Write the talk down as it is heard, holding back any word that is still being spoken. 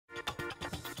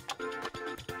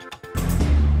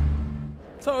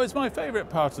So it's my favourite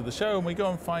part of the show, and we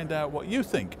go and find out what you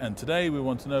think. And today we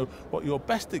want to know what your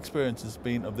best experience has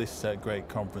been of this great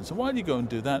conference. And while you go and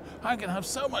do that, I'm going to have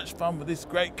so much fun with this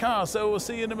great car. So we'll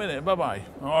see you in a minute. Bye-bye.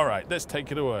 All right, let's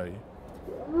take it away.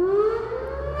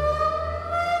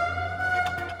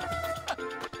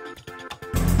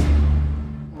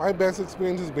 My best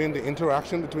experience has been the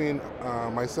interaction between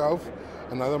myself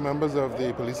and other members of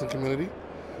the policing community.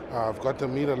 I've got to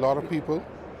meet a lot of people.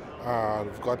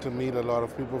 I've got to meet a lot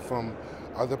of people from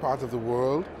other parts of the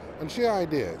world and share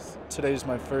ideas. Today's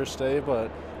my first day, but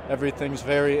everything's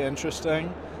very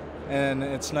interesting, and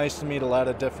it's nice to meet a lot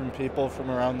of different people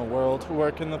from around the world who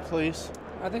work in the police.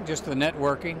 I think just the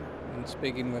networking and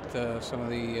speaking with some of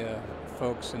the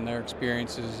folks and their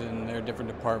experiences in their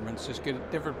different departments, just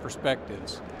get different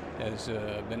perspectives, has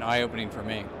been eye-opening for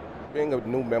me. Being a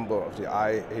new member of the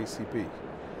IACP,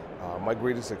 my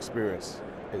greatest experience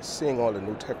is seeing all the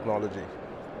new technology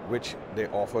which they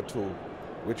offer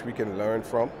which we can learn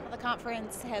from. The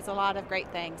conference has a lot of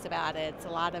great things about it. It's a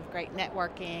lot of great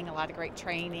networking, a lot of great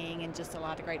training, and just a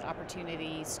lot of great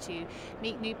opportunities to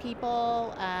meet new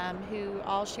people who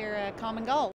all share a common goal.